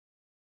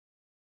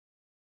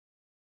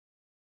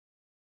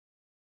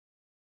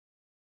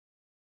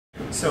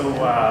So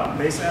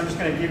basically, I'm just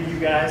going to give you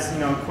guys,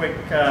 a quick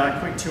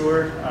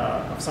tour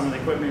of some of the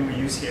equipment we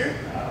use here.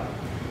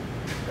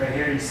 Right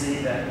here, you see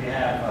that we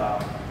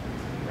have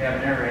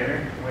an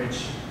aerator,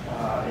 which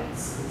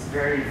it's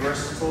very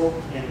versatile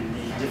in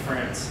the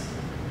different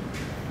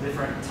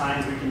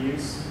times we can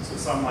use. So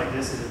something like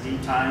this is a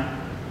deep time.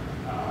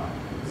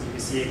 As you can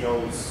see, it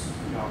goes,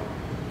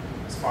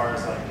 as far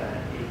as like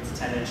 8 to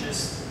 10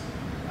 inches.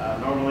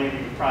 Normally,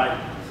 we probably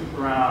keep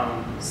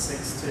around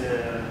 6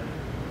 to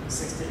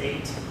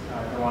 8.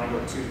 Don't want to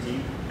go too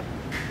deep.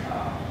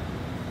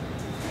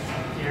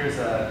 Here's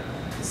the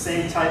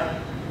same type.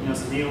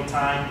 It's a needle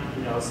time.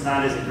 It's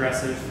not as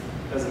aggressive.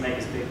 Doesn't make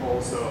as big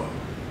holes. So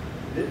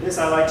this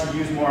I like to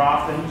use more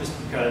often, just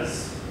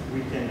because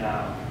we can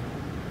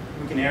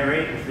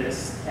aerate with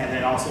this, and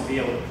then also be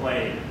able to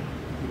play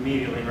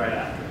immediately right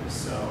after.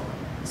 So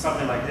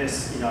something like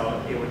this,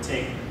 it would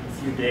take a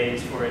few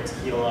days for it to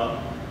heal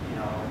up.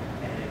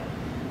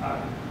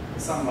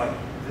 And something like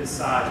this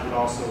size would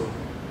also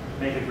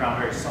make the ground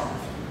very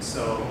soft,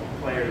 so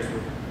players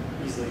would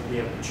easily be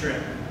able to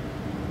trip.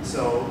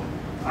 So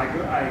I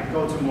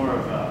go to more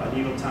of a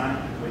needle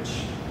time,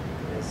 which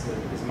is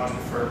much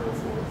preferable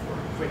for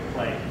quick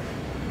play.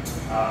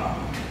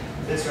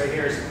 This right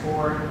here is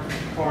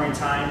coring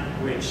time,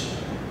 which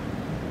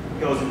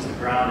goes into the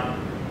ground and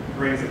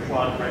brings the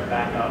plug right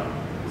back up.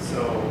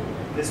 So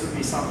this would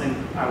be something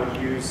I would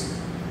use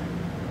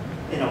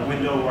in a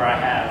window where I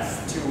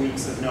have 2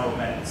 weeks of no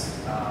events.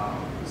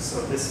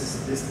 So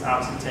this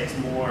obviously takes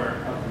more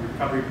of the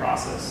recovery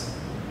process,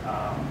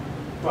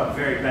 but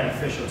very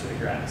beneficial to the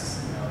grass.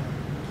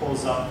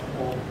 Pulls up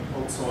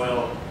old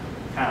soil,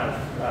 kind of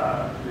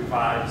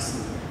revives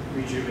and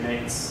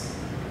rejuvenates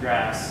the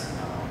grass.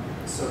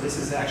 So this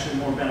is actually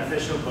more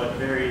beneficial, but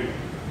very,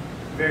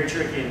 very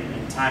tricky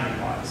in timing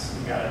wise.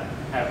 You gotta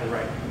have the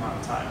right amount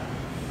of time.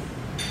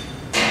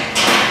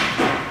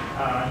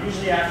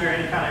 Usually after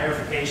any kind of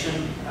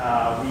aerification,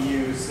 we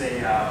use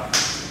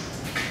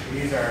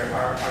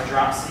our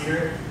drop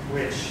seeder,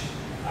 which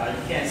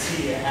you can't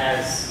see. It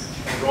has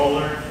a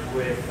roller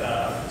with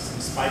some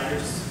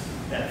spikers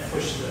that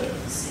push the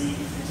seed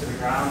into the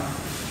ground.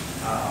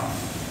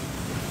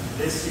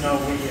 This,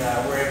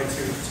 we're able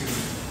to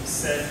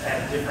set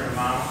at a different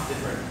amount,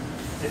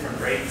 different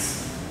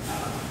rates.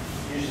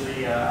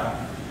 Usually,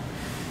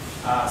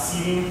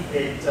 seeding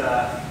it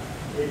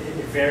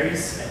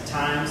varies at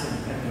times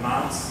and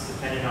amounts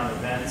depending on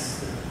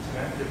events,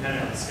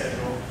 depending on the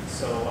schedule.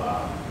 So,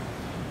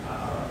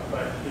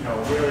 but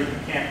really you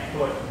can't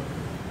put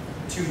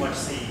too much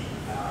seed.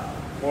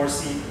 More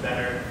seed, the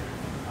better,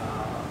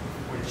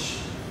 which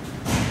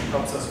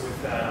helps us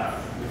with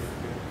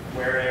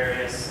wear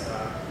areas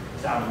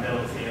down the middle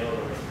of the field,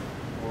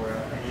 or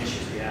any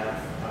issues we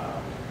have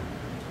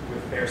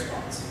with bare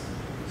spots.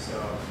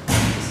 So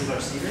this is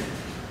our seeder.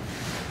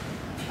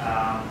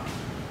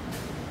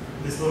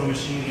 This little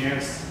machine here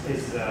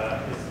is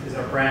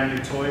our brand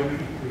new toy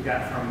we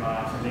got from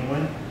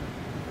England.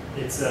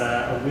 It's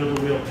a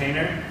wheel-to-wheel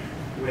painter,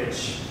 which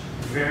is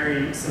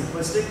very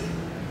simplistic.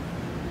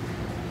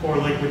 Pour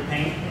liquid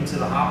paint into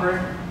the hopper,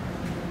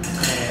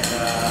 and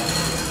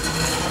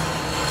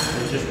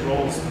it just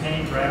rolls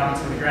paint right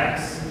onto the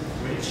grass,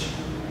 which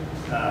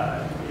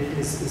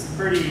is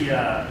pretty.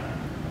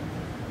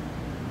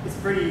 It's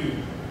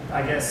pretty.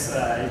 I guess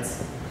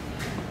it's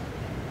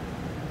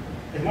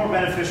more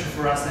beneficial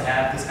for us to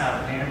have this kind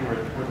of painter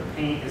where the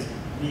paint is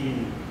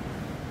being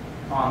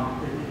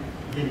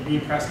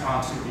pressed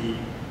onto the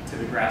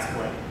grass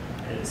blade.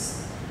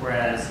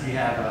 Whereas you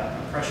have a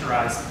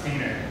pressurized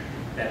painter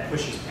that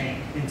pushes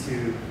paint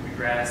into the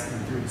grass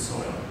and through the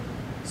soil.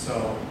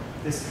 So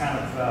this kind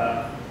of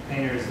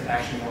painter is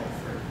actually more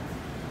preferred.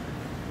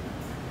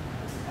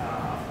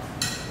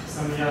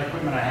 Some of the other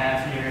equipment I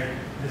have here,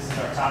 this is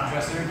our top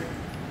dresser.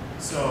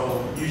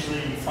 So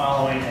usually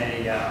following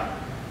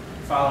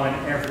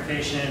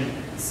aerification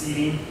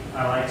seeding,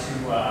 I like to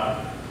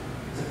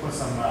put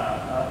some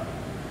a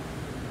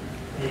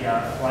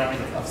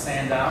blanket of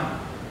sand down.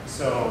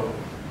 So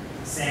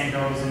sand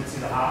goes into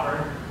the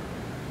hopper,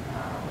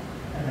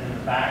 and then in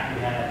the back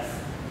we have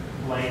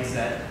blades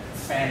that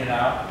fan it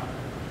out.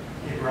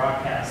 It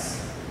broadcasts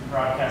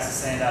the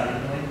sand out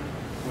evenly,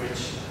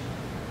 which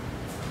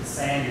the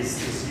sand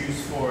is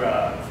used for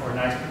a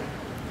nice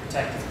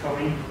protective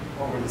coating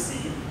over the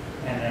seed,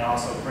 and then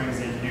also brings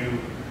in new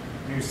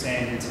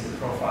sand into the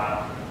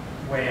profile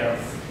way of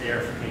the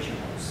aerification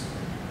hose.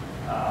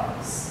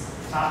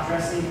 Top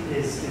dressing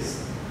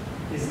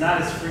is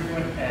not as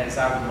frequent as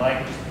I would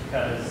like, just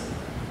because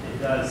it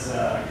does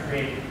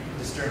create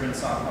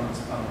disturbance on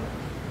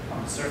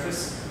the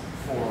surface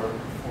for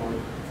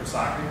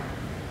soccer.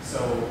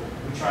 So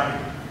we try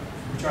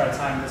to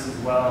time this as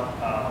well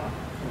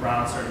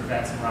around certain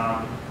events,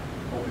 around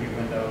open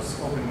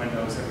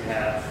windows that we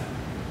have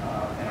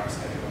in our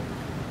schedule.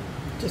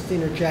 Just to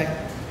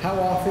interject, how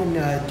often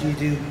do you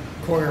do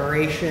core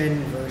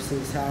aeration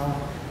versus how?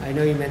 I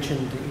know you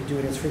mentioned that you do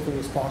it as frequently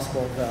as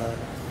possible, the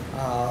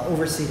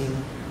overseeding,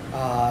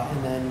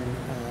 and then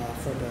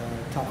for the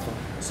topsoil.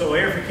 So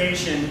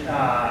aerification,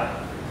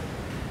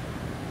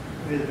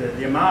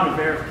 the amount of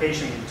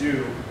verification we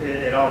do,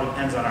 it all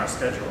depends on our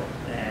schedule.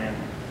 And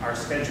our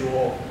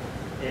schedule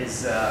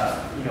is,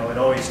 it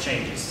always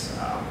changes.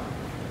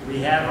 We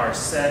have our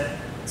set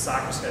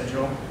soccer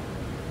schedule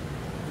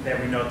that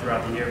we know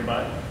throughout the year,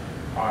 but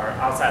our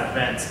outside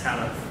events kind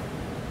of,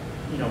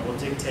 will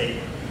dictate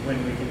when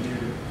we can do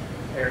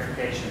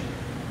aerification.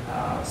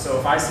 So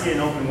if I see an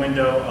open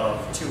window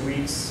of 2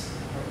 weeks,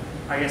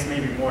 I guess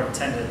maybe more,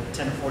 10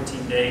 to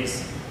 14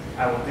 days,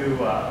 I will do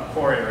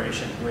core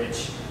aeration,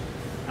 which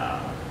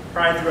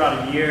probably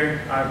throughout a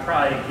year, I would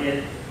probably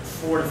get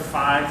 4 to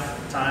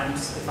 5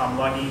 times, if I'm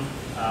lucky,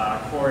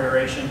 core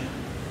aeration.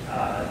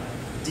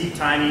 Deep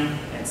timing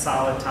and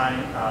solid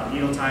timing,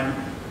 needle timing.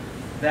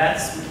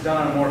 That's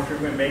done on a more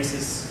frequent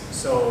basis,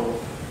 so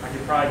I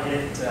could probably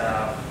get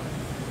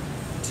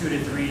 2 to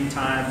 3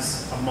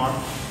 times a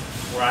month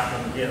where I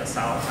can get a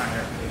solid time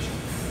aerification.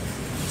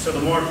 So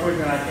the more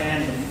frequent I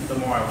can, the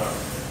more I will.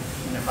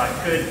 And if I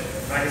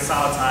get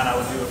solid time, I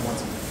would do it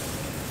once a week.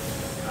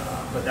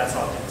 But that's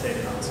all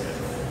dictated on the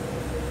schedule.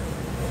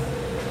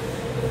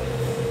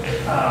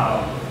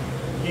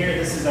 Here,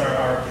 this is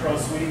our pro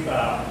sweep.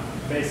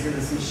 Basically,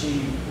 this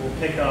machine will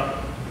pick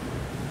up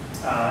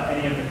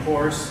any of the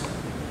cores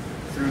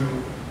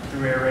through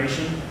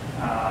aeration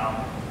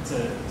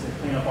to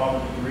clean up all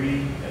the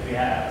debris that we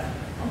have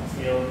on the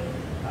field.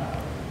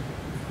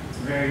 It's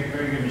a very,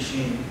 very good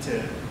machine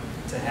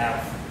to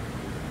have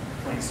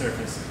clean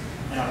surface.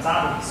 And on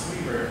top of the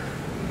sweeper,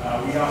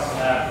 we also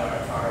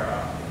have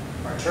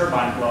our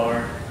turbine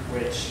blower,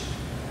 which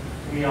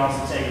we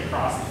also take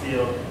across the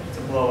field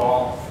to blow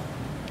off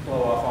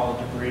all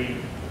the debris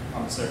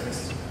on the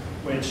surface,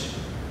 which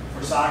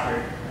for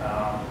soccer,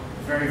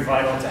 very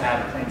vital to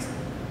have a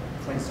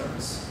clean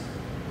surface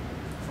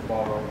for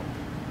ball rolling.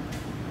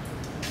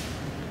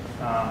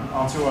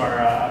 Onto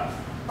our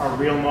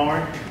reel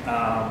mower.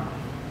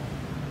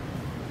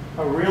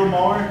 A reel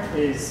mower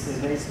is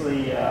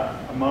basically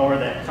a mower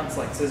that cuts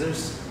like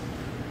scissors,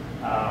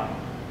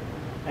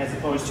 as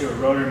opposed to a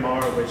rotary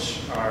mower,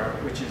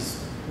 which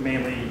is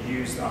mainly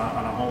used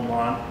on a home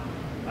lawn.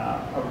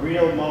 A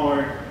reel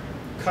mower,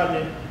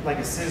 cutting it like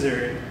a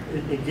scissor,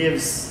 it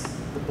gives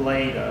the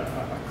blade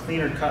a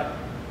cleaner cut.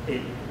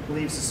 It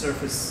leaves the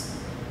surface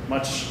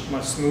much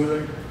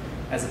smoother,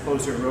 as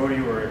opposed to a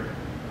rotary where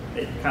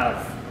it kind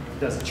of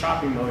does a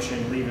chopping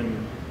motion,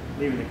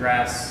 leaving the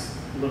grass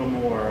a little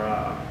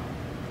more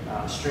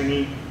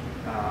stringy.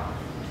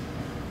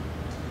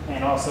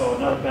 And also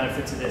another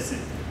benefit to this,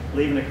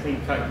 leaving a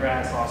clean cut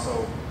grass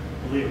also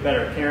will leave a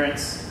better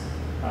appearance,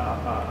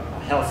 a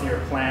healthier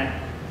plant.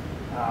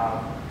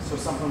 So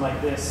something like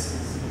this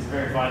is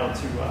very vital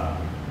to a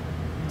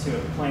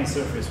playing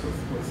surface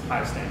with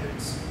high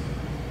standards.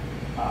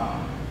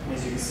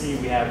 As you can see,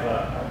 we have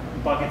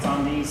buckets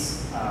on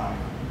these.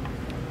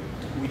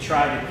 We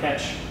try to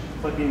catch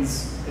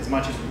clippings as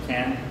much as we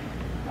can.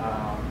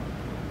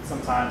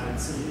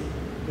 Sometimes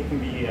it can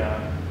be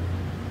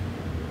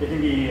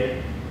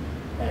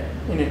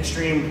an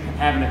extreme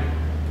having to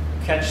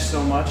catch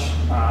so much,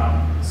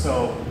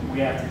 so we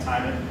have to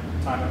time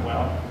it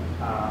well.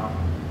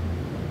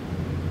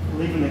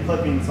 Leaving the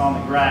clippings on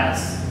the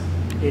grass,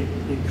 it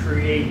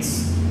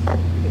creates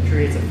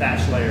a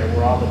thatch layer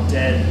where all the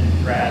dead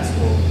grass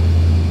will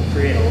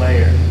create a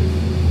layer,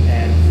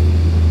 and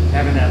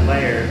having that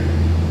layer,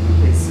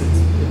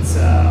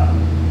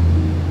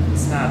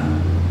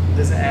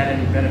 doesn't add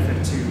any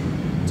benefit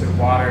to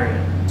water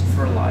and to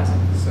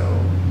fertilizing. So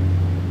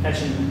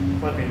catching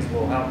clippings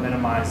will help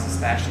minimize this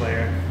thatch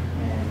layer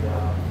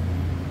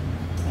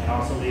and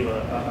also leave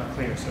a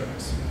cleaner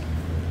surface.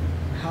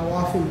 How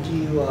often do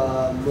you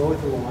mow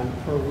the lawn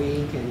per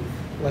week, and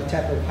what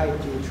type of height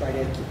do you try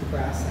to keep the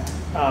grass at?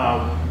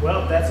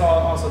 Well, that's all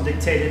also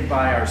dictated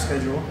by our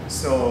schedule.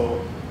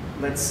 So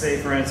let's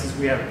say, for instance,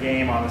 we have a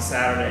game on a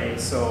Saturday,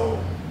 so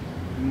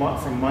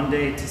from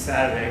Monday to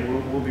Saturday,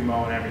 we'll be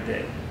mowing every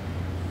day.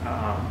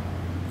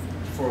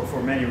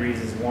 For many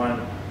reasons. One,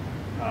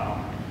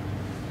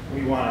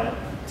 we want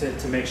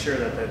to make sure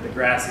that the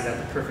grass is at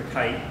the perfect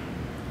height.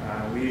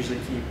 We usually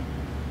keep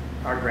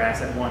our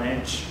grass at 1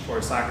 inch for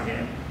a soccer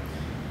game.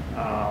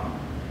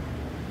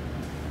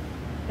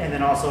 And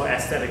then also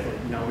aesthetically,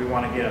 we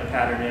want to get a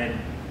pattern in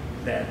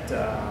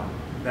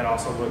that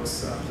also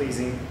looks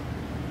pleasing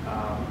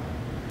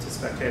to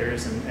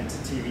spectators and to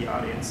TV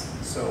audience.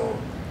 So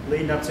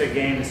leading up to a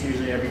game is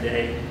usually every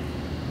day.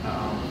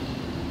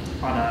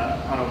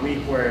 On a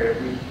week where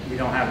we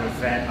don't have an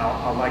event,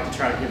 I'll like to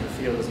try to give the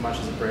field as much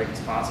as a break as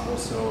possible.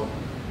 So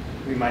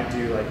we might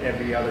do like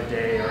every other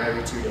day or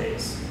every 2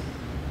 days.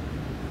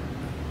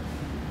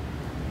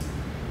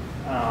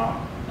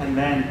 And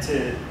then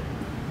to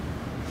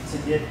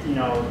get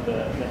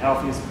the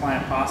healthiest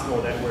plant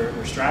possible that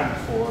we're striving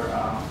for,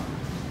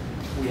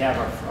 we have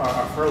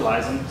our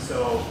fertilizing.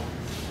 So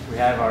we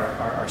have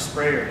our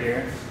sprayer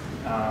here,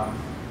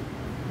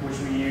 which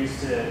we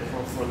use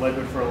for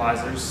liquid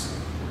fertilizers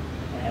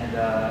and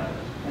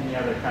any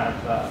other kind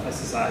of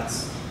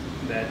pesticides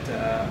that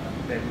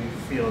we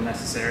feel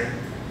necessary.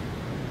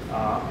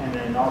 And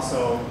then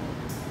also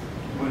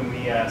when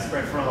we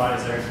spread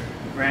fertilizer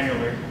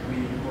granular,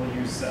 we'll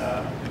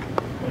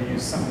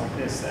use something like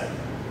this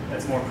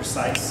that's more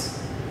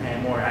precise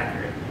and more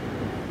accurate.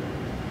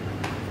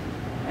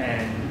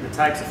 And the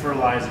types of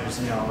fertilizers,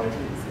 you know,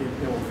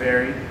 it will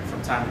vary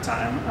from time to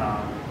time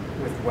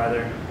with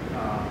weather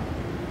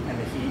and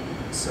the heat.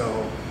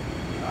 So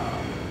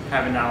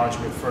having knowledge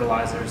with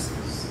fertilizers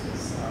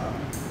is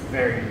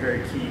very,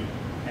 very key,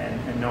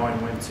 and knowing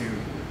when to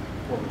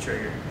pull the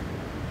trigger.